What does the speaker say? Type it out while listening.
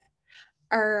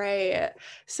All right.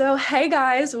 So, hey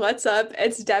guys, what's up?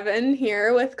 It's Devin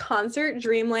here with Concert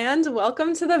Dreamland.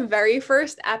 Welcome to the very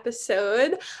first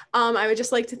episode. I would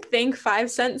just like to thank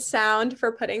 5 Cent Sound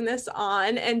for putting this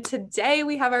on. And today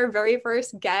we have our very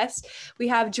first guest. We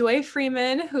have Joy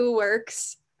Freeman, who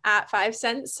works at 5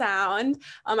 Cent Sound.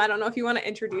 I don't know if you want to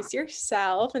introduce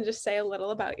yourself and just say a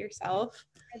little about yourself.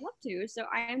 I'd love to. So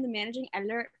I am the managing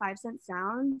editor at 5 Cent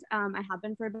Sound. I have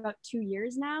been for about 2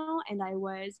 years now, and I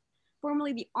was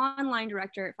formerly the online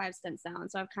director at 5 Cent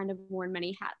Sound. So I've kind of worn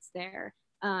many hats there.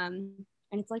 And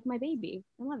it's like my baby.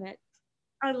 I love it.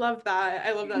 I love that.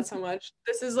 I love that so much.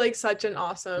 This is like such an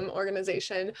awesome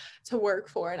organization to work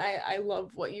for. And I love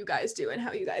what you guys do and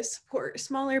how you guys support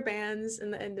smaller bands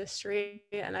in the industry.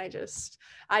 And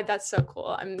that's so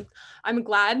cool. I'm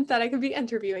glad that I could be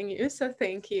interviewing you. So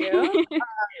thank you.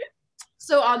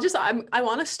 So I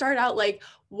want to start out like,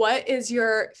 what is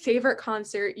your favorite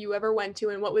concert you ever went to?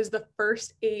 And what was the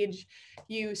first age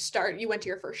you went to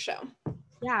your first show?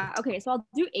 Yeah. Okay. So I'll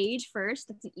do age first.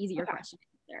 That's an easier question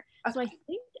to answer. Okay. So I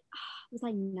think was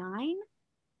I 9?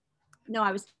 No,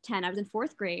 I was 10. I was in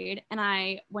 4th grade, and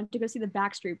I went to go see the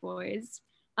Backstreet Boys.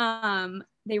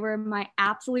 They were my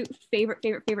absolute favorite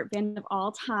band of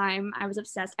all time. I was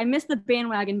obsessed. I missed the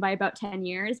bandwagon by about 10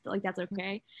 years, but like that's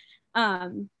okay.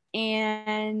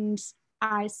 And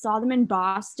I saw them in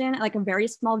Boston at like a very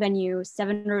small venue,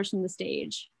 7 rows from the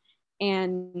stage,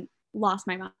 and lost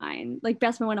my mind. Like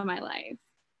best moment of my life.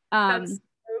 That's so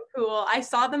cool. I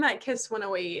saw them at Kiss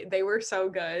 108. They were so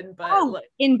good. But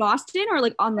in Boston or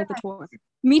like on like the tour?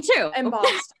 Me too. In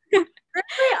Boston.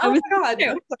 Oh my God.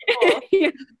 So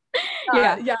cool.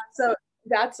 Yeah. So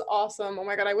that's awesome. Oh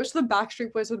my God. I wish the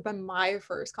Backstreet Boys would have been my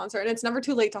first concert. And it's never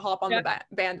too late to hop on the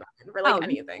bandwagon for like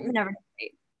anything. Never too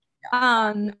late.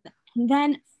 And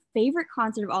then favorite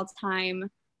concert of all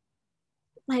time.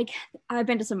 Like I've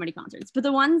been to so many concerts, but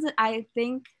the ones that I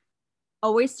think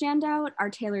always stand out are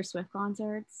Taylor Swift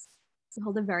concerts. They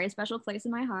hold a very special place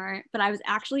in my heart. But I was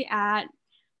actually at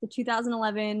the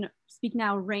 2011 Speak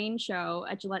Now Rain show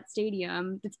at Gillette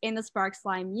Stadium that's in the Sparks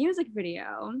Fly music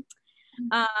video.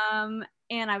 And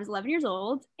I was 11 years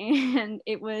old, and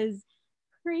it was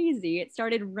crazy. It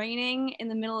started raining in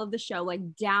the middle of the show,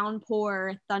 like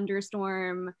downpour,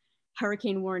 thunderstorm,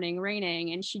 hurricane warning,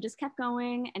 raining, and she just kept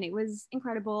going, and it was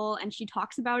incredible. And she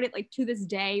talks about it like to this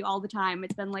day all the time.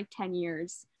 It's been like 10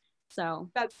 years.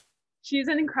 So she's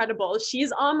incredible.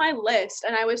 She's on my list,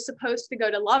 and I was supposed to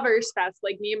go to Lovers Fest.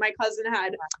 Like me and my cousin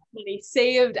had money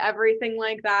saved, everything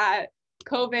like that.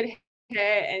 COVID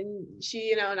hit, and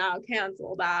she, now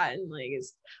canceled that, and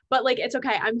but it's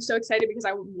okay. I'm so excited because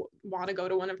I want to go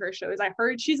to one of her shows. I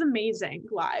heard she's amazing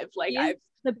live. Like I've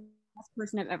the best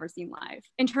person I've ever seen live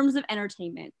in terms of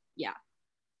entertainment. Yeah,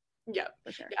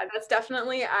 for sure. Yeah, I've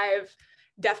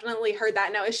definitely heard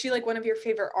that. Now, is she like one of your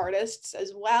favorite artists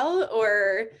as well,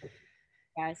 or?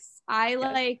 Yes,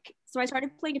 so I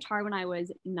started playing guitar when I was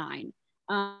 9,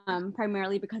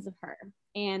 primarily because of her,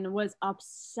 and was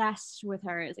obsessed with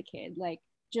her as a kid, like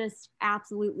just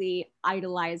absolutely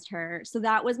idolized her. So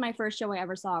that was my first show I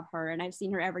ever saw of her, and I've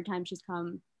seen her every time she's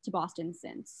come to Boston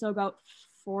since. So about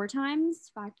 5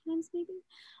 times maybe.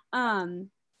 And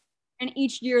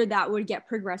each year that would get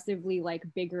progressively like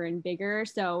bigger and bigger.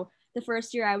 So the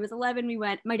first year I was 11,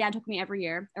 my dad took me every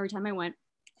time I went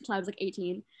until I was like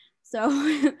 18. So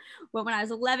went when I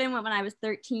was 11, went when I was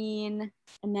 13,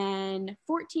 and then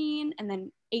 14, and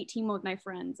then 18 with my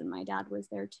friends, and my dad was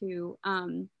there too.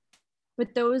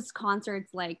 But those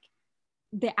concerts, like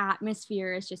the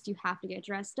atmosphere is just, you have to get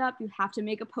dressed up, you have to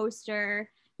make a poster,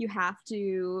 you have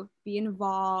to be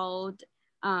involved.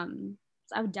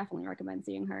 So I would definitely recommend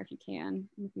seeing her if you can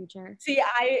in the future. See,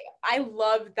 I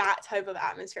love that type of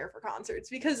atmosphere for concerts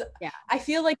because I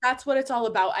feel like that's what it's all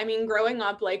about. I mean, growing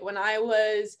up, like when I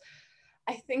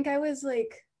think I was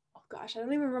like, oh gosh, I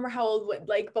don't even remember how old,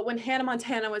 but when Hannah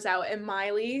Montana was out and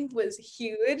Miley was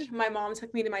huge, my mom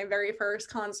took me to my very first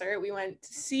concert. We went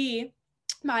to see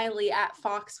Miley at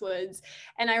Foxwoods,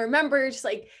 and I remember just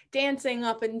like dancing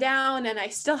up and down, and I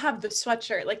still have the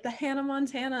sweatshirt, like the Hannah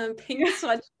Montana pink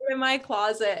sweatshirt in my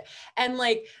closet, and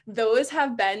like those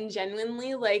have been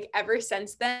genuinely, like ever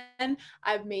since then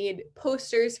I've made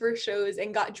posters for shows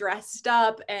and got dressed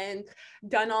up and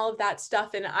done all of that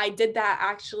stuff. And I did that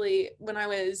actually when I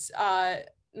was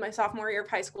my sophomore year of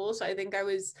high school, so I think I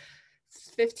was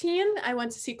 15. I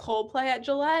went to see Coldplay at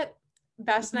Gillette.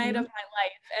 Best night of my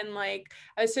life. And like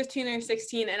I was 15 or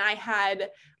 16, and I had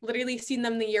literally seen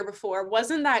them the year before.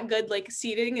 Wasn't that good, like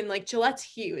seating, and like Gillette's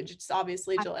huge. It's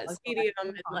obviously Gillette Stadium,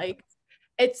 and like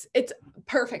it's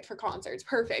perfect for concerts,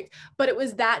 perfect. But it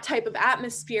was that type of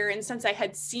atmosphere. And since I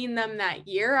had seen them that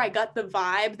year, I got the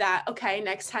vibe that, okay,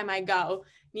 next time I go,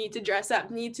 need to dress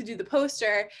up, need to do the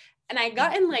poster. And I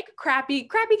got in like crappy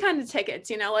kind of tickets,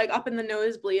 you know, like up in the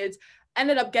nosebleeds,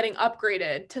 ended up getting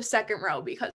upgraded to second row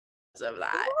because of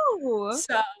that. Ooh.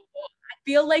 So I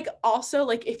feel like also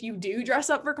like if you do dress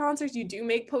up for concerts, you do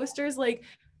make posters, like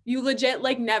you legit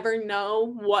like never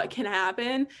know what can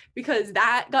happen, because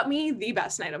that got me the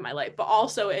best night of my life. But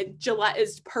also Gillette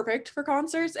is perfect for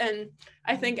concerts, and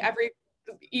I think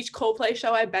each Coldplay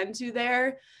show I've been to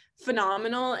there,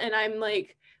 phenomenal. And I'm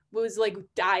like was like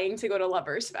dying to go to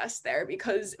Lovers Fest there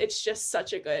because it's just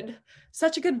such a good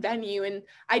venue. And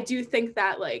I do think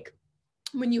that like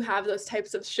when you have those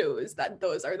types of shows, that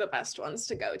those are the best ones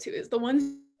to go to, is the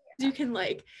ones you can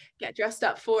like get dressed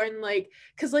up for. And like,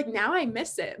 cause like now I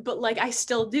miss it, but like I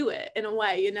still do it in a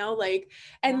way, you know, like,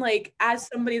 and like as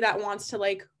somebody that wants to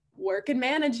like work in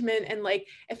management, and like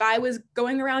if I was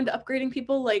going around upgrading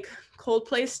people like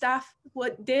Coldplay staff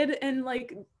what did and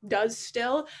like does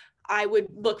still, I would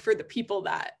look for the people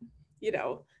that, you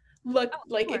know, look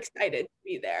like excited to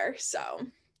be there. So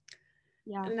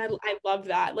yeah, and I love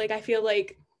that. Like I feel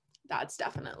like that's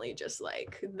definitely just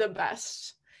like the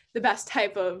best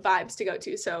type of vibes to go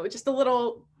to. So just a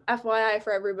little FYI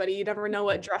for everybody, you never know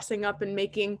what dressing up and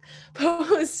making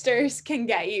posters can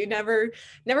get you. Never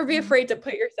be afraid to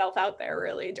put yourself out there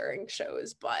really during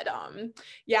shows. But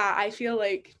yeah, I feel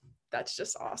like that's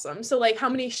just awesome. So like how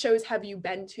many shows have you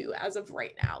been to as of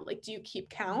right now? Like do you keep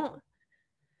count?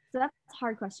 So that's a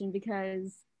hard question,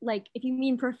 because like if you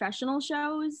mean professional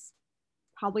shows,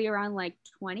 probably around like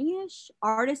 20-ish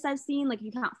artists I've seen. Like if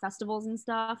you count festivals and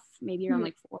stuff, maybe around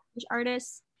like 4-ish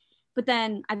artists. But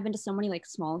then I've been to so many like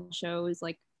small shows.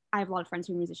 Like I have a lot of friends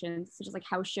who are musicians, so just like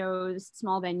house shows,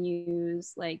 small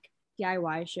venues, like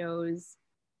DIY shows,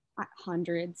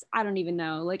 hundreds. I don't even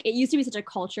know. Like it used to be such a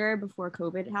culture before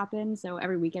COVID happened, so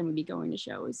every weekend we'd be going to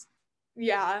shows.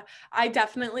 Yeah, I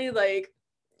definitely like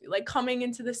coming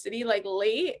into the city like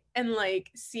late and like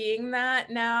seeing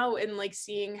that now, and like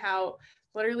seeing how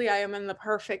literally I am in the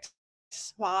perfect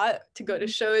spot to go to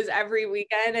shows every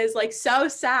weekend is like so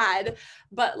sad.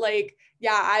 But like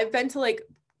yeah, I've been to like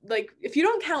if you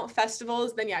don't count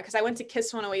festivals, then yeah, because I went to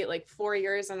Kiss 108 like 4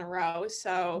 years in a row,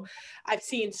 so I've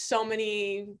seen so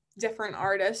many different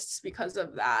artists because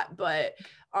of that. But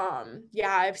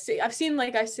yeah, I've seen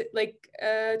like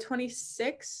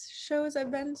 26 shows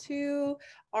I've been to,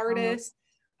 artists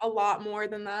a lot more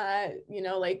than that, you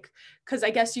know, like because I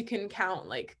guess you can count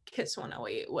like Kiss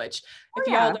 108, which if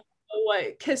y'all don't know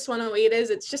what Kiss 108 is,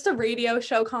 it's just a radio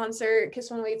show concert. Kiss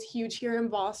 108 is huge here in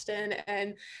Boston,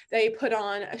 and they put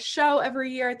on a show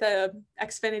every year at the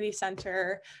Xfinity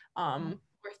Center or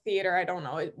theater. I don't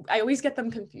know. I always get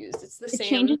them confused. It's the same. It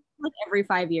changes like every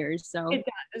 5 years, so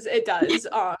it does.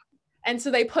 And so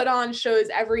they put on shows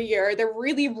every year. They're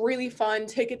really, really fun.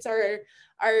 Tickets are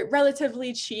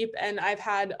relatively cheap, and I've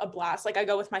had a blast. Like I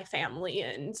go with my family,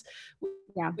 and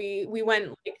yeah, we went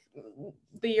like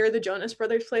the year the Jonas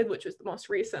Brothers played, which was the most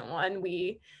recent one.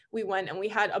 We went and we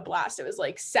had a blast. It was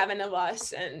like 7 of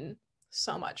us, and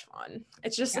so much fun.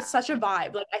 It's just it's such a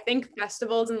vibe. Like I think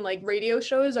festivals and like radio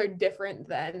shows are different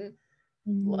than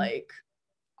like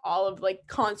all of like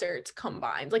concerts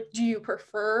combined. Like do you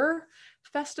prefer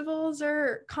festivals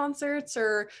or concerts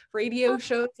or radio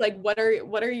shows? Like what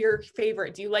are your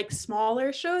favorite? Do you like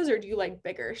smaller shows or do you like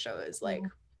bigger shows? Like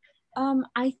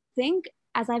I think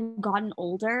as I've gotten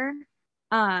older,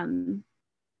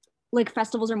 like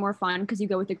festivals are more fun because you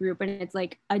go with a group and it's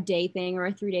like a day thing or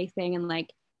a 3-day thing, and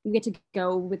like you get to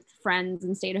go with friends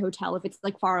and stay at a hotel if it's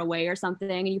like far away or something,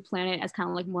 and you plan it as kind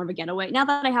of like more of a getaway. Now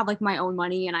that I have like my own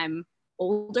money and I'm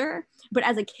older, but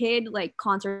as a kid, like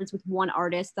concerts with one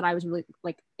artist that I was really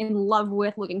like in love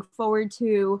with, looking forward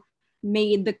to,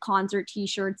 made the concert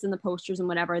t-shirts and the posters and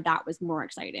whatever, that was more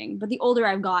exciting. But the older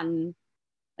I've gotten,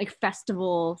 like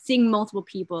festival, seeing multiple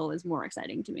people is more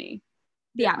exciting to me.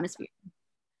 The atmosphere.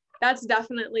 That's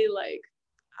definitely like,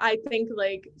 I think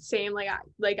like same,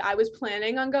 like I was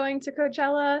planning on going to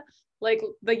Coachella like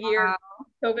the year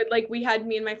COVID, like we had,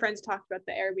 me and my friends talked about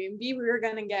the Airbnb we were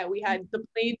gonna get. We had the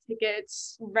plane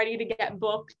tickets ready to get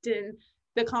booked and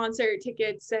the concert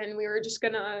tickets, and we were just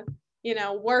gonna, you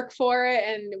know, work for it,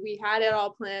 and we had it all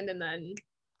planned, and then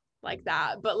like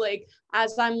that. But like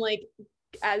as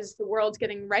the world's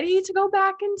getting ready to go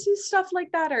back into stuff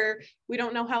like that, or we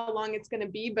don't know how long it's going to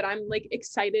be, but I'm like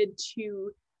excited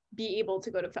to be able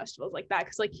to go to festivals like that,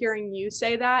 because like hearing you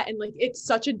say that, and like it's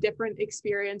such a different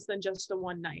experience than just a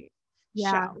one night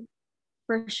show.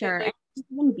 For sure. Like,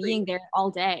 even being there all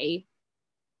day.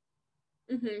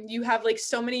 You have like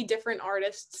so many different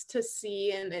artists to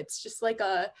see, and it's just like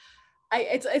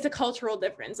it's a cultural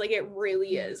difference. Like it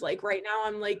really is. Like right now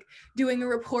I'm like doing a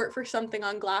report for something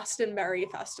on Glastonbury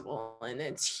Festival, and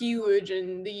it's huge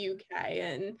in the UK,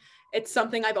 and it's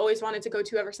something I've always wanted to go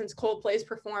to ever since Coldplay's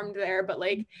performed there. But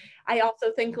like I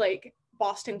also think like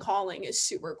Boston Calling is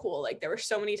super cool. Like there were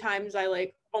so many times I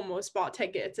like almost bought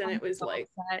tickets, and it was so like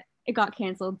upset. It got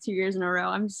canceled 2 years in a row.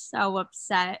 I'm so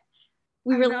upset.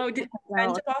 I know. Did you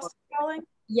went to Boston Calling?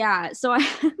 Yeah, so I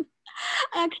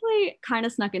I actually kind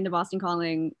of snuck into Boston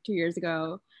Calling 2 years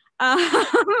ago,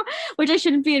 which I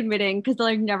shouldn't be admitting because they're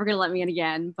like never gonna let me in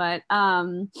again. But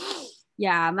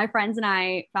yeah, my friends and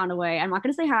I found a way. I'm not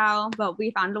gonna say how, but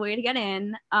we found a way to get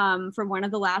in for one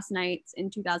of the last nights in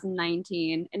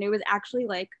 2019, and it was actually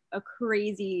like a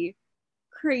crazy,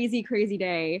 crazy, crazy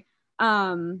day.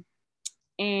 And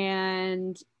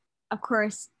of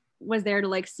course, was there to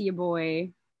like see a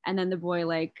boy, and then the boy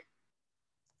like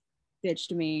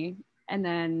ditched me, and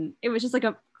then it was just like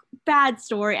a bad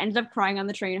story. I ended up crying on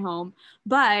the train home,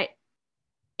 but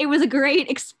it was a great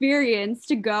experience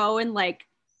to go and like,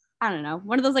 I don't know,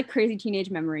 one of those like crazy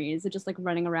teenage memories of just like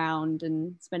running around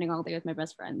and spending all day with my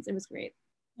best friends. It was great.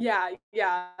 Yeah,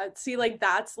 see, like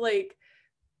that's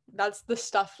the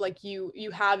stuff like you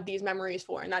have these memories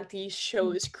for, and that these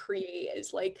shows create,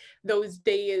 is like those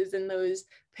days and those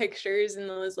pictures and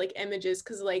those like images.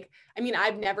 Because like I mean,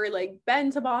 I've never like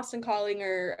been to Boston Calling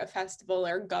or a festival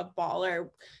or Gov Ball,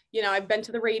 or I've been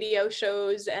to the radio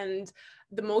shows, and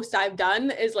the most I've done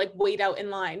is like wait out in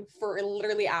line for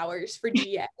literally hours for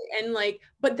GA. And like,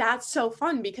 but that's so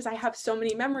fun because I have so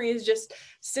many memories just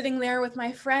sitting there with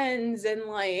my friends, and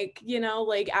like,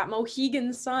 like at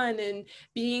Mohegan Sun, and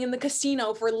being in the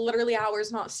casino for literally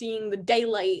hours, not seeing the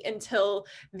daylight until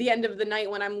the end of the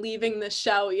night when I'm leaving the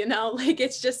show, like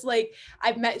it's just like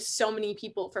I've met so many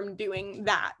people from doing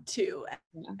that too.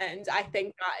 Yeah. And I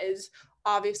think that is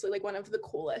obviously like one of the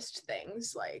coolest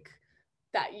things like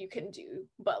that you can do.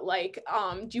 But like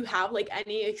do you have like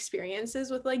any experiences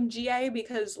with like GA?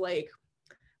 Because like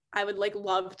I would like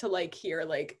love to like hear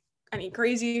like any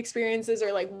crazy experiences,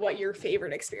 or like what your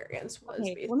favorite experience was.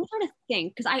 Okay, let me try to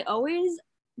think, because I always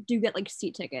do get like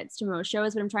seat tickets to most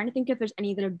shows, but I'm trying to think if there's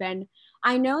any that have been.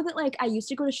 I know that like I used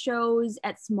to go to shows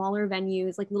at smaller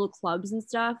venues, like little clubs and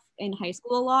stuff in high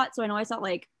school a lot. So I know I saw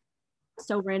like,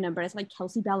 so random, but I saw like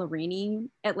Kelsea Ballerini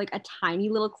at like a tiny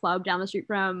little club down the street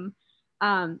from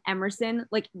Emerson,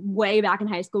 like way back in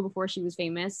high school before she was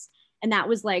famous. And that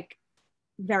was like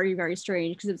very, very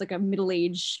strange because it was like a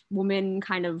middle-aged woman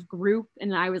kind of group,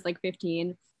 and I was like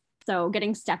 15. So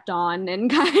getting stepped on and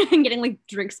kind of getting like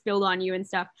drinks spilled on you and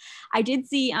stuff. I did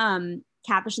see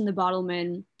Catfish and the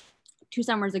Bottlemen 2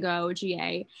 summers ago,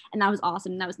 GA, and that was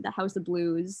awesome. That was the House of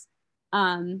Blues.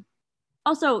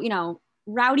 Also,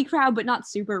 rowdy crowd, but not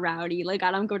super rowdy. Like I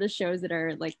don't go to shows that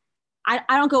are like, I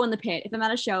don't go in the pit. If I'm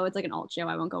at a show, it's like an alt show,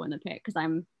 I won't go in the pit because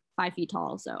I'm 5 feet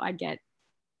tall, so I'd get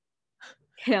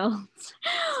killed.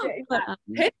 But,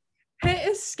 pit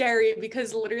is scary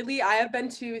because literally I have been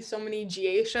to so many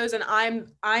GA shows, and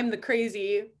I'm the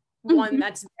crazy one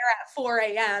that's there at 4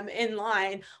 a.m. in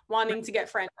line wanting to get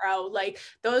front row. Like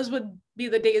those would be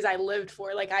the days I lived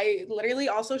for. Like I literally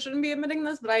also shouldn't be admitting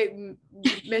this, but I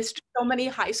missed so many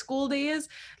high school days.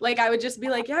 Like I would just be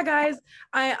like, yeah guys,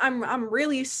 I'm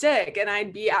really sick, and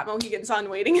I'd be at Mohegan Sun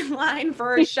waiting in line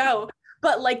for a show.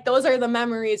 But like those are the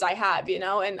memories I have,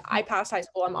 and I passed high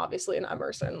school. I'm obviously an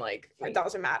Emerson, like it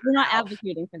doesn't matter. We're not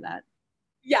advocating for that.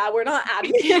 Yeah, we're not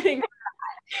advocating for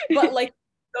that. But like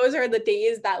those are the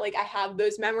days that like I have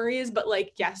those memories. But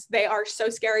like yes, they are so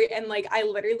scary. And like I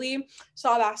literally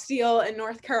saw Bastille in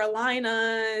North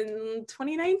Carolina in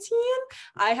 2019.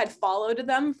 I had followed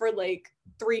them for like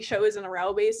 3 shows in a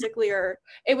row basically, or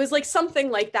it was like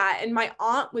something like that. And my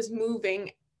aunt was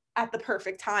moving at the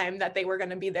perfect time that they were going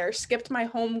to be there, skipped my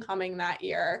homecoming that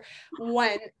year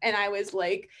and I was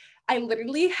like, I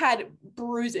literally had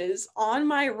bruises on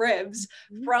my ribs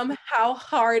from how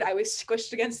hard I was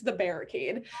squished against the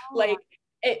barricade. Like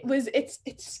it's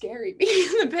scary being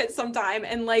in the pit sometime.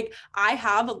 And like, I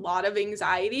have a lot of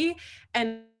anxiety,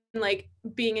 and like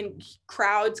being in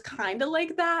crowds kind of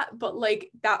like that, but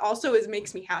like that also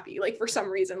makes me happy. Like for some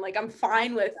reason, like I'm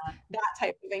fine with that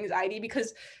type of anxiety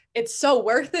because it's so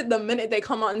worth it the minute they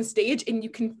come on stage and you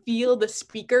can feel the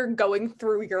speaker going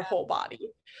through your whole body.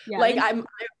 Like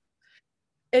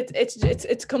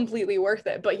it's completely worth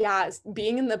it. But yeah,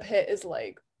 being in the pit is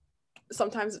like,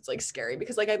 sometimes it's like scary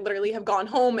because like I literally have gone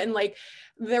home, and like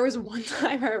there was one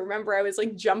time I remember I was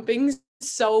like jumping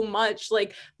so much.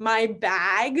 Like my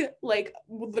bag like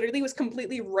literally was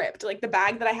completely ripped. Like the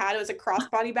bag that I had, it was a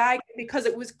crossbody bag, because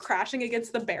it was crashing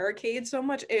against the barricade so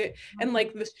much, and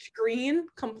like the screen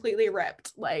completely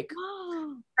ripped, like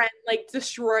and like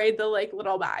destroyed the like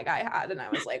little bag I had. And I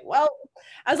was like, well,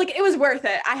 I was like, it was worth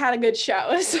it. I had a good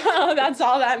show. So that's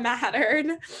all that mattered.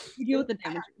 You deal with the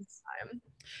damages.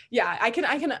 Yeah, I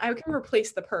can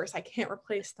replace the purse. I can't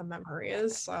replace the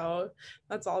memories. So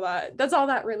that's all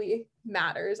that really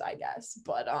matters, I guess.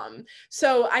 But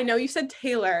so I know you said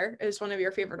Taylor is one of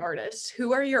your favorite artists.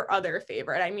 Who are your other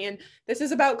favorite? I mean, this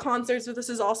is about concerts, but this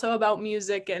is also about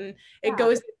music, and it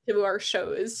goes into our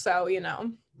shows. So, you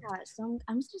know. Yeah, so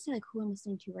I'm just gonna say like who I'm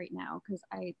listening to right now, because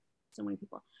so many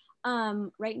people.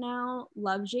 Right now,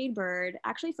 love Jade Bird.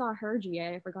 Actually saw her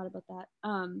GA. I forgot about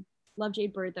that. Love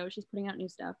Jade Bird though. She's putting out new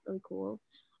stuff. Really cool.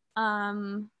 What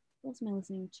else am I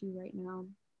listening to right now?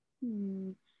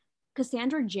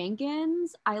 Cassandra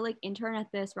Jenkins. I like intern at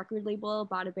this record label,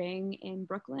 Bada Bang, in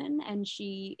Brooklyn, and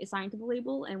she is signed to the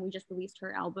label, and we just released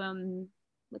her album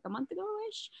like a month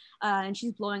ago-ish. And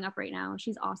she's blowing up right now.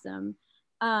 She's awesome.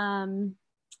 Let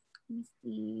me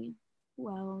see. Who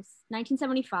else?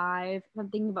 1975. If I'm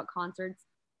thinking about concerts,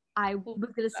 I was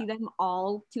going to see them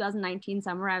all 2019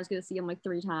 summer. I was going to see them like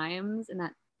 3 times, and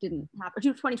that didn't happen.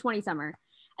 2020 summer,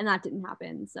 and that didn't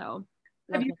happen. So,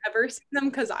 have you ever seen them?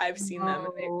 Because I've seen them.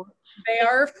 They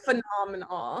are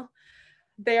phenomenal.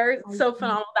 They're so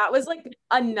phenomenal. That was like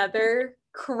another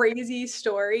crazy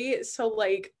story. So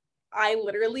like, I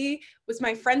literally was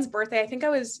my friend's birthday. I think it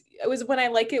was when I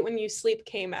Like It When You Sleep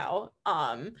came out.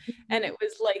 And it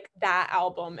was like that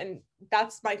album, and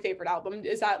that's my favorite album.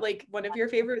 Is that like one of your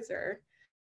favorites, or?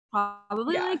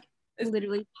 Probably like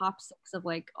literally top 6 of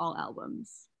like all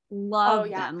albums. Love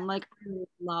them. Like I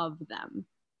love them.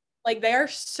 Like they are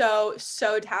so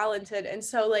talented. And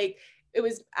so like it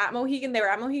was at Mohegan, they were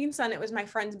at Mohegan Sun. It was my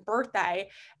friend's birthday,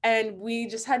 and we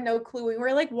just had no clue. We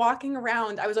were like walking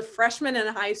around. I was a freshman in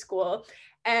high school,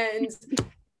 and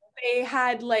they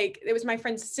had like, it was my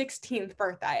friend's 16th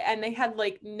birthday, and they had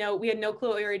like we had no clue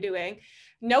what we were doing,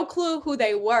 no clue who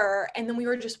they were. And then we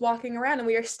were just walking around, and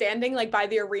we were standing like by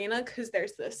the arena, because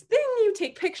there's this thing you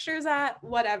take pictures at,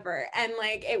 whatever. And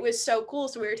like it was so cool.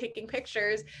 So we were taking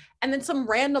pictures, and then some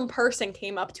random person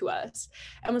came up to us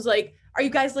and was like, are you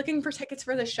guys looking for tickets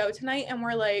for the show tonight? And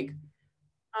we're like,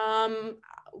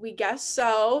 we guess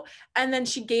so. And then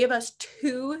she gave us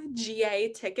 2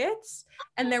 GA tickets,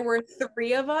 and there were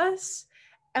 3 of us.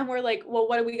 And we're like, well,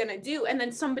 what are we gonna do? And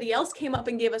then somebody else came up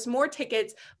and gave us more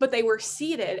tickets, but they were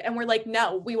seated. And we're like,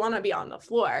 no, we want to be on the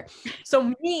floor.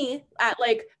 So me at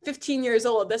like 15 years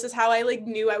old, this is how I like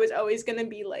knew I was always gonna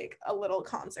be like a little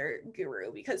concert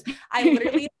guru, because I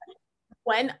literally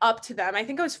went up to them. I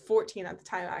think I was 14 at the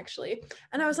time, actually.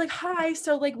 And I was like, hi,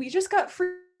 so like we just got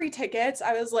free tickets.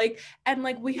 I was like, and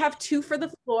like we have 2 for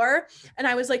the floor. And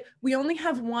I was like, we only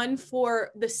have 1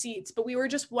 for the seats, but we were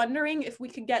just wondering if we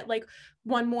could get like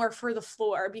 1 more for the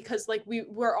floor, because like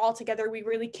we're all together. We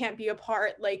really can't be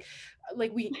apart. Like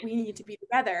we need to be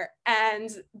together.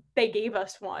 And they gave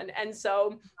us 1. And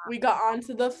so we got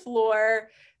onto the floor.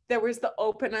 There was the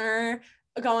opener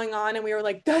going on, and we were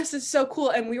like, this is so cool.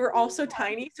 And we were all so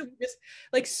tiny, so we just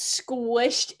like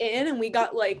squished in, and we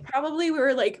got like, probably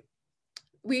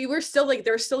we were still like,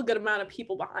 there was still a good amount of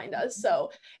people behind us.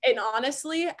 So, and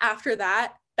honestly, after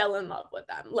that, fell in love with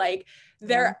them. Like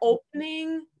their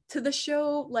opening to the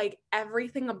show, like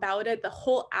everything about it, the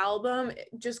whole album, it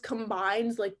just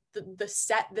combines like the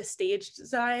set, the stage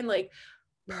design, like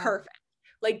perfect.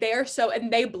 Like they are so,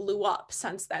 and they blew up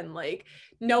since then. Like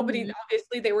nobody,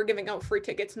 obviously they were giving out free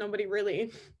tickets. Nobody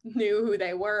really knew who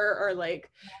they were, or like,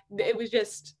 it was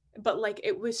just, but like,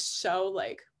 it was so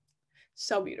like,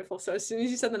 so beautiful. So as soon as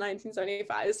you said the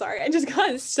 1975, sorry, I just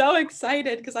got so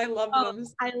excited because I love them.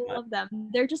 I love them.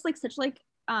 They're just like such like,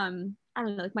 I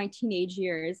don't know, like my teenage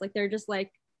years. Like they're just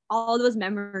like all those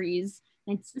memories.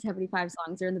 1975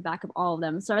 songs are in the back of all of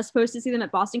them. So I was supposed to see them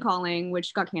at Boston Calling,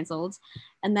 which got canceled.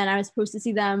 And then I was supposed to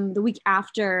see them the week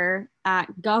after at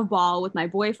Gov Ball with my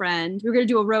boyfriend. We were going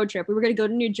to do a road trip. We were going to go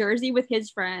to New Jersey with his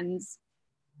friends,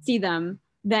 see them,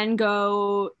 then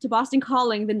go to Boston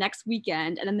Calling the next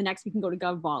weekend. And then the next week can go to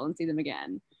Gov Ball and see them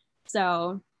again.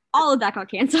 So all of that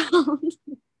got canceled.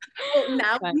 Well,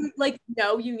 now you like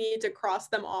know you need to cross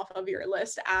them off of your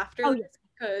list after this,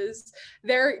 because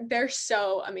they're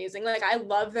so amazing. Like I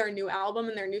love their new album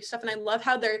and their new stuff, and I love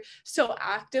how they're so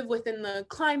active within the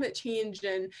climate change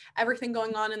and everything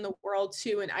going on in the world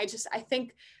too. And I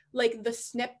think like the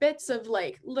snippets of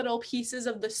like little pieces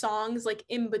of the songs like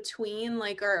in between,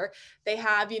 like, or they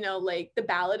have, you know, like the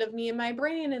Ballad of Me and My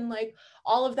Brain and like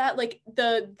all of that, like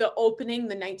the opening,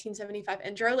 the 1975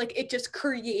 intro, like it just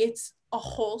creates a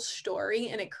whole story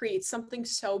and it creates something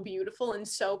so beautiful and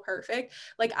so perfect.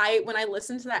 Like when I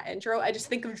listen to that intro, I just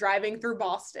think of driving through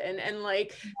Boston and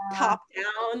like top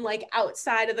down, like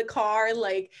outside of the car,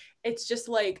 like it's just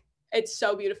like it's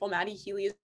so beautiful. Matty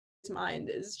Healy's mind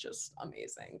is just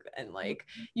amazing, and like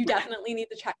you definitely need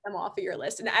to check them off of your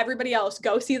list. And everybody else,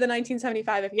 go see the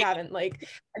 1975 if you haven't. Like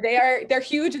they're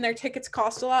huge and their tickets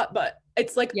cost a lot, but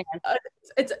it's like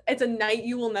it's a night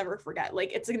you will never forget.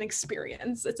 Like it's an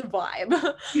experience, it's a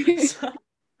vibe. So,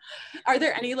 are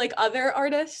there any like other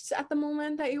artists at the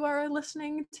moment that you are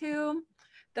listening to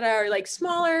that are like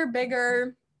smaller,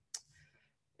 bigger,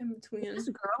 in between? This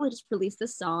girl just released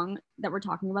this song that we're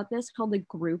talking about this called The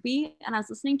Groupie, and I was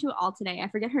listening to it all today. I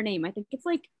forget her name. I think it's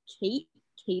like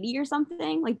Katie or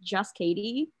something, like just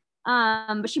Katie.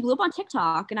 But she blew up on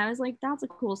TikTok and I was like, that's a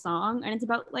cool song, and it's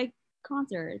about like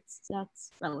concerts.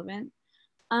 That's relevant.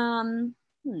 Let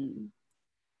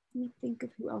me think of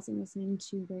who else I'm listening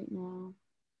to right now.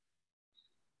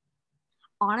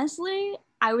 Honestly,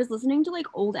 I was listening to like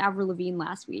old Avril Lavigne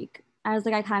last week. I was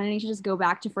like, I kind of need to just go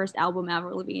back to first album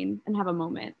Avril Lavigne and have a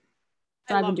moment.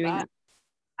 So I've been doing that.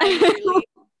 I really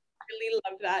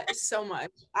love that so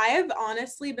much. I have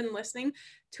honestly been listening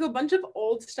to a bunch of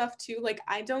old stuff too. Like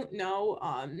I don't know.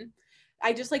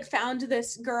 I just like found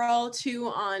this girl too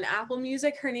on Apple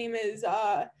Music. Her name is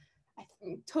I'm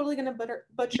totally gonna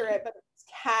butcher it, but it's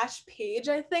Cash Page,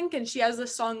 I think, and she has the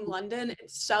song London.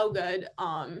 It's so good.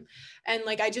 And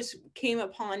like I just came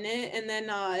upon it, and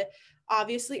then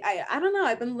obviously I don't know,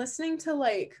 I've been listening to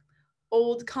like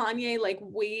old Kanye, like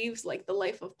Waves, like The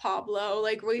Life of Pablo,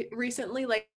 like recently,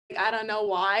 like I don't know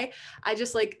why. I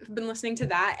just like been listening to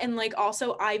that, and like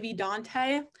also Ivy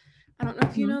Dante. I don't know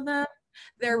if you know them.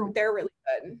 They're really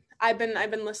good. I've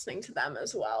been listening to them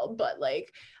as well, but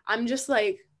like I'm just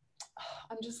like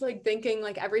thinking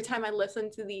like every time I listen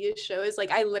to these shows,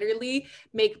 like I literally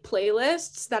make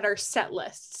playlists that are set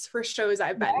lists for shows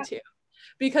I've been to,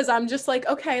 because I'm just like,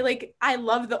 okay, like I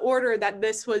love the order that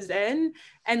this was in,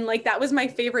 and like that was my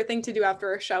favorite thing to do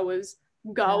after a show was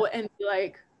go and be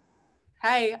like,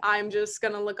 hey, I'm just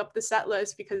gonna look up the set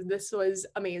list because this was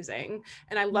amazing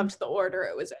and I loved the order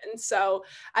it was in. So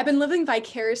I've been living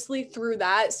vicariously through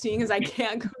that, seeing as I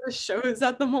can't go to shows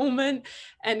at the moment,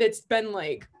 and it's been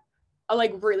like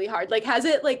really hard. Like has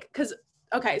it like, because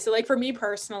okay, so like for me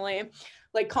personally,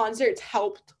 like concerts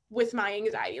helped with my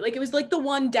anxiety. Like it was like the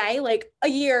one day, like a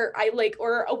year, I like,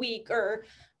 or a week, or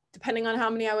depending on how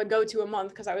many I would go to a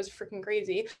month because I was freaking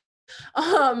crazy,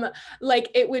 like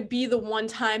it would be the one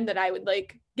time that I would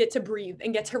like get to breathe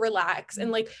and get to relax.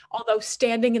 And like although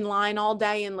standing in line all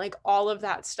day and like all of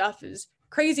that stuff is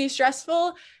crazy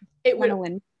stressful, it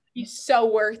would be so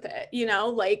worth it, you know?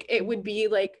 Like it would be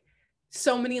like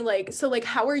so many like, so like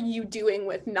how are you doing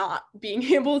with not being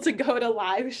able to go to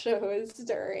live shows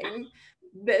during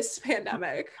this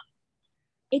pandemic?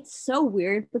 It's so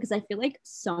weird because I feel like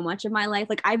so much of my life,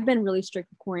 like I've been really strict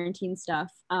with quarantine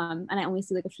stuff, and I only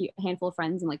see like a handful of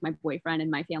friends and like my boyfriend and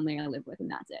my family I live with,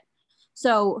 and that's it.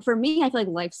 So for me, I feel like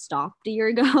life stopped a year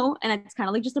ago, and it's kind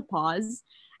of like just a pause,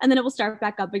 and then it will start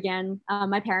back up again.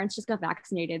 My parents just got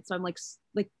vaccinated, so I'm like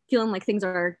feeling like things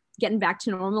are getting back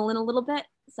to normal in a little bit.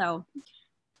 So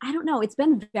I don't know. It's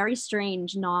been very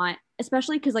strange, not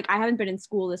especially because like I haven't been in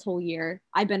school this whole year.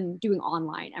 I've been doing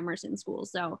online Emerson school.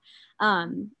 So I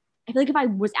feel like if I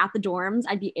was at the dorms,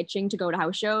 I'd be itching to go to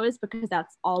house shows because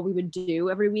that's all we would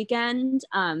do every weekend.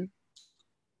 And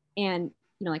you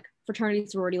know, like fraternity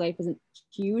sorority life isn't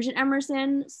huge at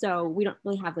Emerson. So we don't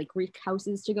really have like Greek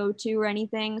houses to go to or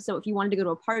anything. So if you wanted to go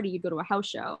to a party, you'd go to a house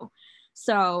show.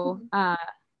 So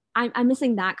I'm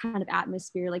missing that kind of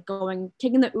atmosphere, like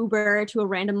taking the Uber to a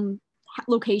random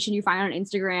location you find on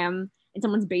Instagram in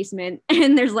someone's basement,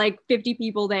 and there's like 50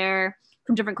 people there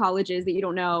from different colleges that you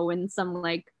don't know, and some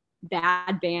like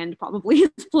bad band probably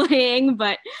is playing.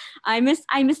 But I miss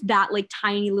that like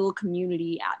tiny little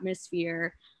community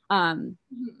atmosphere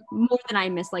more than I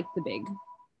miss like the big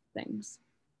things.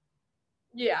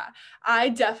 Yeah, I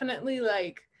definitely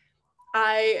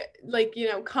you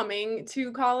know, coming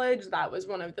to college, that was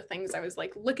one of the things I was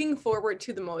like looking forward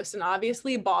to the most. And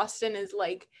obviously Boston is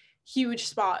like huge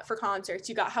spot for concerts.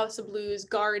 You got House of Blues,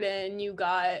 Garden, you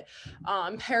got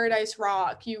Paradise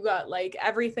Rock, you got like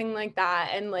everything like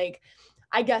that. And like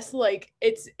I guess like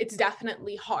it's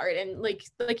definitely hard, and like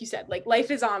you said, like life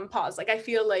is on pause. Like I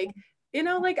feel like, you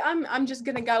know, like I'm just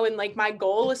gonna go, and like my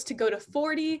goal is to go to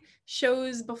 40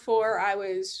 shows before I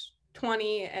was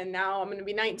 20 and now I'm going to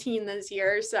be 19 this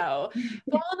year, so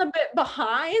falling a bit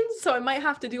behind, so I might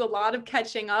have to do a lot of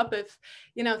catching up if,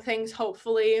 you know, things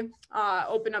hopefully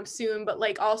open up soon. But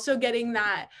like also getting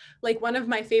that, like one of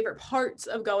my favorite parts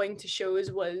of going to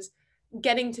shows was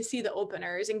getting to see the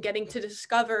openers and getting to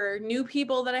discover new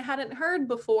people that I hadn't heard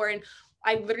before. And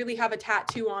I literally have a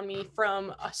tattoo on me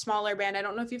from a smaller band. I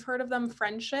don't know if you've heard of them,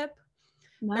 Friendship.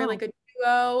 No. They're like a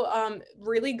duo,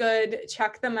 really good.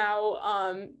 Check them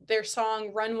out. Their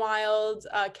song Run Wild,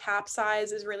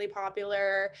 Capsize is really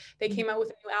popular. They came out with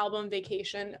a new album,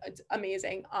 Vacation. It's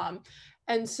amazing.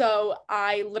 And so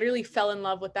I literally fell in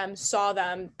love with them, saw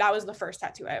them. That was the first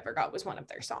tattoo I ever got, was one of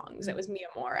their songs. It was Mi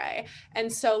Amore.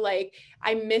 And so like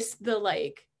I missed the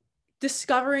like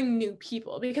discovering new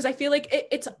people, because I feel like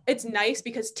it's nice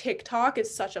because TikTok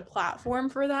is such a platform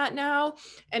for that now,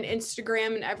 and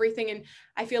Instagram and everything. And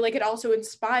I feel like it also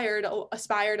aspired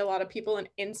a lot of people and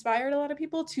inspired a lot of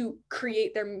people to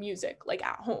create their music like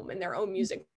at home and their own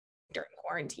music during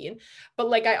quarantine. But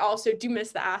like I also do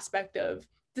miss the aspect of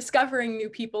discovering new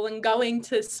people and going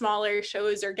to smaller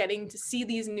shows or getting to see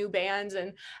these new bands.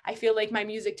 And I feel like my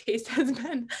music taste has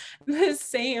been the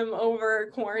same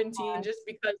over quarantine, just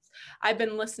because I've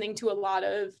been listening to a lot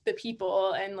of the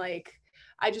people. And like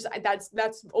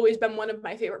that's always been one of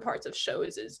my favorite parts of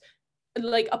shows, is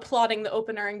like applauding the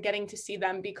opener and getting to see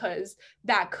them, because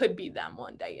that could be them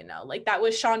one day, you know. Like that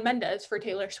was Shawn Mendes for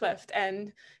Taylor Swift,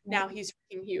 and now he's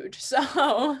freaking huge.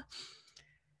 So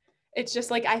it's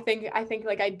just like I think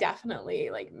like I definitely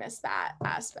like miss that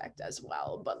aspect as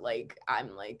well. But like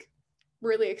I'm like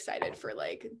really excited for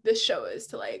like the shows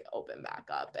to like open back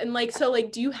up. And like so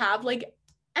like do you have like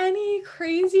any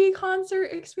crazy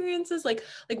concert experiences? Like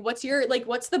what's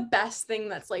the best thing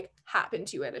that's like happened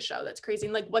to you at a show that's crazy,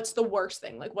 and like what's the worst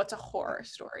thing? Like what's a horror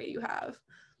story you have?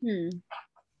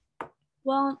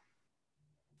 Well,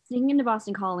 sneaking into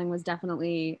Boston Calling was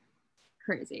definitely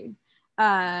crazy.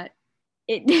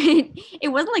 It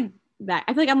wasn't like that.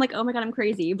 I feel like I'm like, oh my god, I'm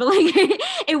crazy, but like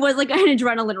it was like an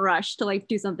adrenaline rush to like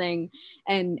do something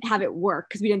and have it work,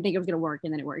 because we didn't think it was gonna work,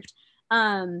 and then it worked.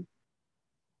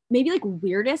 Maybe like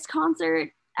weirdest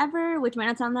concert ever, which might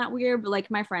not sound that weird, but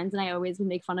like my friends and I always would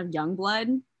make fun of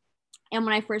Youngblood. And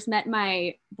when I first met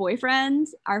my boyfriend,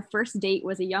 our first date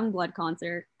was a Youngblood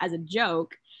concert as a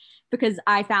joke, because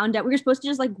I found out we were supposed to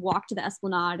just like walk to the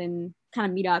Esplanade and kind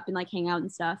of meet up and like hang out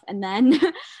and stuff. And then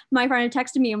my friend had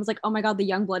texted me and was like, oh my God, the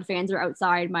Youngblood fans are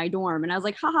outside my dorm. And I was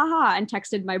like, ha ha ha. And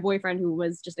texted my boyfriend, who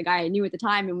was just a guy I knew at the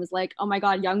time, and was like, oh my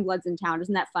God, Youngblood's in town.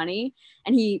 Isn't that funny?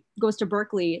 And he goes to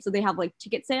Berkeley. So they have like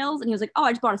ticket sales. And he was like, oh,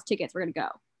 I just bought us tickets. We're going to go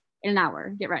in an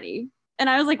hour. Get ready. And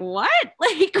I was like, what?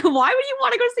 Like, why would you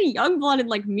want to go see Youngblood and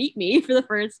like meet me for the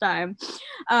first time?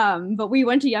 But we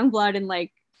went to Youngblood and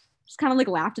like just kind of like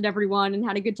laughed at everyone and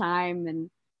had a good time. And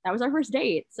that was our first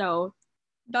date. So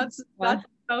that's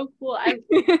so cool. I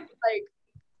like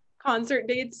concert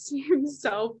dates seem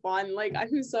so fun. Like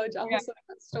I'm so jealous of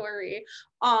that story.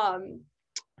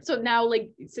 So now like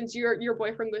since your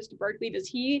boyfriend goes to Berkeley, does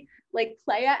he like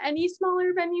play at any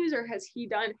smaller venues, or has he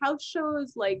done house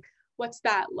shows? Like what's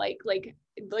that like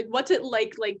what's it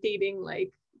like dating?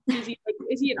 Like is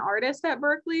he an artist at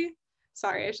Berkeley?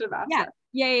 Sorry, I should have asked that.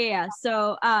 Yeah.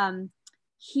 So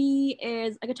he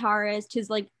is a guitarist. His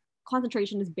like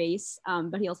concentration is bass,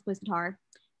 but he also plays guitar.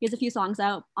 He has a few songs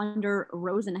out under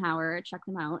Rosenhauer. Check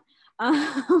them out.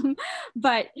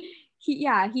 But he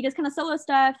does kind of solo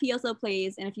stuff. He also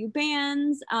plays in a few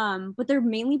bands, but they're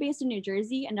mainly based in New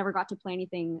Jersey, and never got to play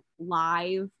anything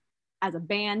live as a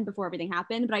band before everything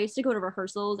happened. But I used to go to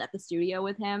rehearsals at the studio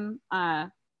with him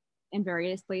in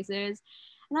various places.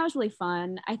 And that was really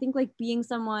fun. I think like being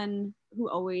someone who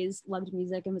always loved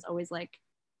music and was always like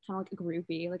kind of like a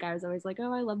groupie. Like I was always like,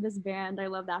 oh, I love this band. I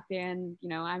love that band. You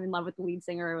know, I'm in love with the lead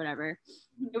singer or whatever.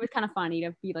 It was kind of funny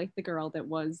to be like the girl that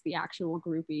was the actual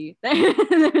groupie.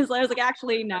 I was like,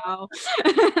 actually, no,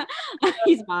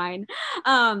 he's mine.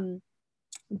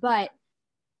 But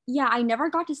yeah, I never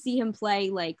got to see him play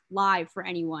like live for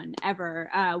anyone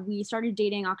ever. We started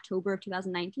dating October of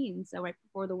 2019. So right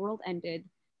before the world ended.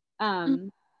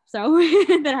 So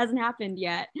that hasn't happened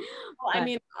yet. Well, I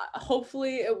mean,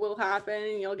 hopefully it will happen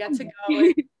and you'll get to go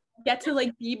and get to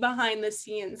like be behind the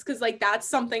scenes. Cause like, that's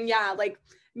something, like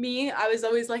me, I was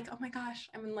always like, oh my gosh,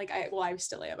 I mean, like, I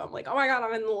still am. I'm like, oh my God,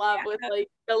 I'm in love with like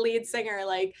the lead singer,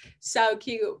 like so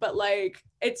cute. But like,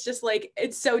 it's just like,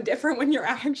 it's so different when you're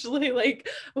actually like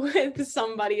with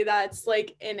somebody that's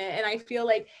like in it. And I feel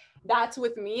like that's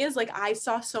with me, is like I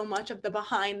saw so much of the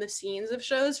behind the scenes of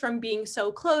shows from being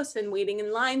so close and waiting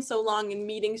in line so long and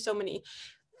meeting so many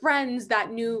friends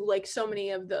that knew like so many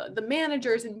of the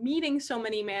managers, and meeting so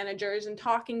many managers and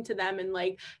talking to them, and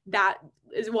like that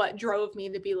is what drove me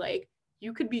to be like,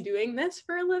 you could be doing this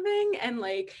for a living and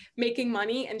like making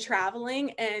money and traveling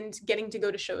and getting to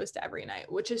go to shows to every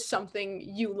night, which is something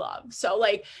you love. So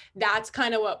like that's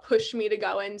kind of what pushed me to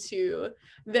go into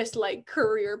this like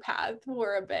career path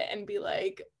for a bit and be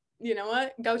like, you know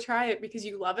what, go try it because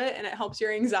you love it and it helps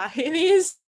your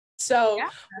anxieties. So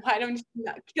why don't you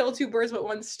kill two birds with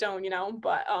one stone, you know?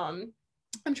 But I'm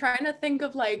trying to think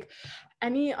of like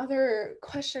any other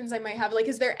questions I might have. Like,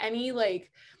 is there any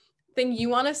like thing you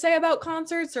want to say about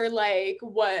concerts, or like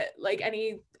what, like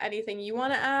anything you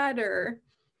want to add? Or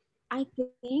I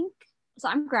think so.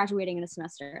 I'm graduating in a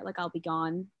semester, like I'll be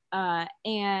gone.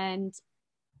 And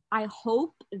I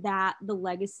hope that the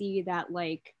legacy that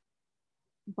like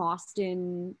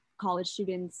Boston college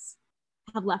students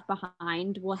have left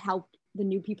behind will help the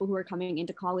new people who are coming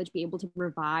into college be able to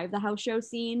revive the house show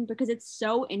scene, because it's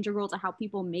so integral to how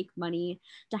people make money,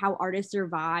 to how artists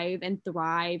survive and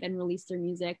thrive and release their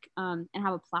music, and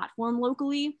have a platform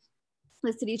locally.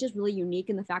 The city is just really unique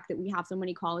in the fact that we have so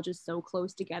many colleges so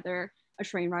close together, a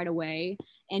train ride away,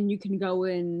 and you can go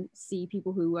and see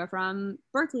people who are from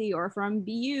Berkeley or from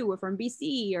BU or from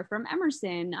BC or from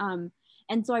Emerson.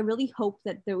 And so I really hope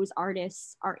that those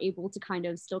artists are able to kind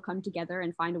of still come together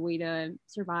and find a way to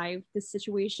survive this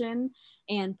situation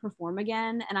and perform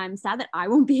again. And I'm sad that I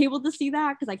won't be able to see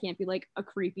that, because I can't be like a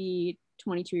creepy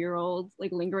 22-year-old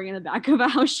like lingering in the back of a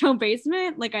house show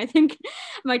basement. Like I think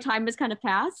my time has kind of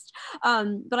passed.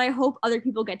 But I hope other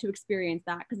people get to experience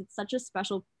that, because it's such a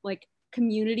special like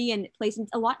community and place.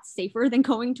 It's a lot safer than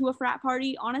going to a frat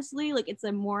party, honestly. Like it's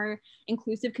a more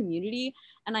inclusive community,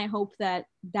 and I hope that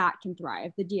that can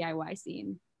thrive, the DIY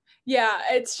scene. Yeah,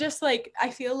 it's just like, I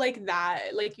feel like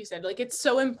that, like you said, like it's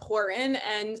so important,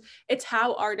 and it's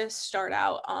how artists start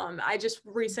out. I just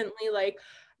recently, like,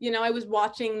 you know, I was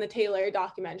watching the Taylor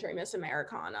documentary, Miss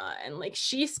Americana, and like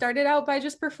she started out by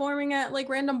just performing at like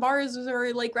random bars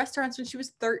or like restaurants when she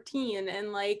was 13.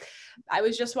 And like I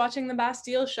was just watching the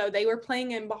Bastille show. They were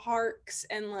playing in Baharks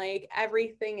and like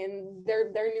everything, and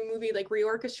their new movie, like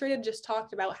Reorchestrated, just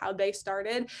talked about how they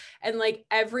started. And like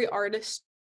every artist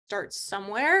starts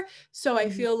somewhere. So I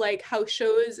feel like house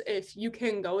shows, if you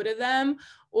can go to them,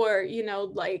 or, you know,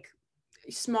 like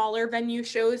smaller venue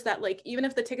shows that like even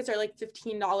if the tickets are like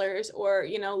 $15, or,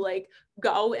 you know, like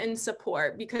go and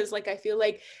support, because like I feel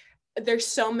like there's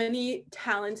so many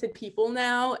talented people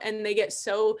now, and they get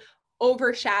so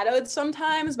overshadowed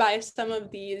sometimes by some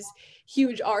of these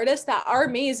huge artists that are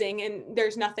amazing, and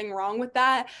there's nothing wrong with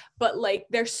that, but like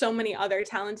there's so many other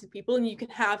talented people, and you can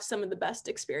have some of the best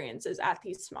experiences at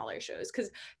these smaller shows,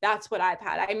 because that's what I've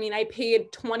had. I mean, I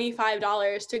paid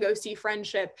 $25 to go see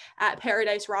Friendship at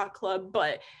Paradise Rock Club,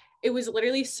 but it was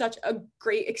literally such a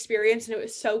great experience, and it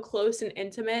was so close and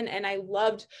intimate. And I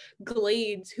loved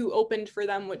Glades, who opened for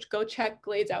them, which go check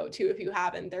Glades out too if you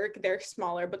haven't. They're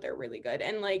smaller, but they're really good.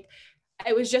 And like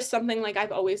it was just something like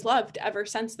I've always loved ever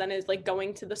since then, is like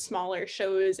going to the smaller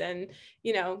shows and,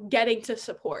 you know, getting to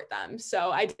support them.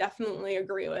 So I definitely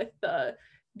agree with the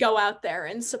go out there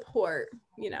and support,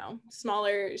 you know,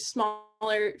 smaller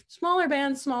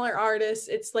bands, smaller artists.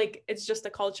 It's like, it's just a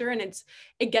culture, and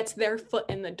it gets their foot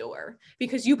in the door,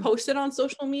 because you post it on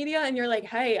social media and you're like,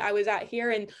 hey, I was at here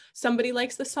and somebody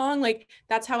likes the song. Like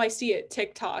that's how I see it.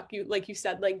 TikTok, you, like you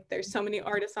said, like there's so many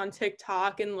artists on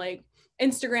TikTok and like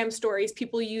Instagram stories,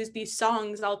 people use these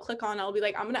songs. I'll click on, I'll be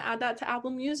like, I'm gonna add that to Apple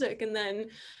Music, and then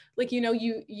like, you know,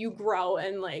 you grow.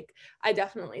 And like I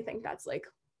definitely think that's like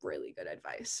really good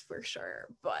advice for sure.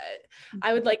 But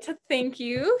I would like to thank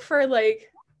you for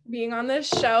like being on this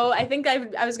show. I think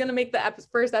I was gonna make the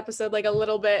first episode like a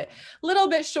little bit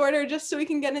shorter, just so we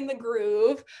can get in the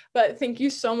groove. But thank you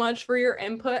so much for your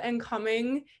input and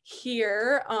coming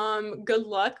here. Good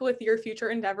luck with your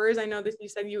future endeavors. I know that you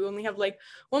said you only have like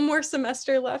one more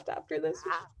semester left after this,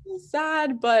 which is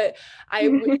sad, but I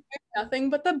wish you nothing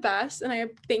but the best. And I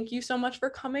thank you so much for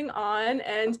coming on,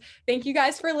 and thank you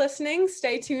guys for listening.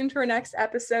 Stay tuned for next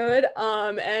episode.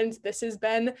 And this has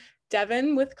been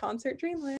Devin with Concert Dreamland.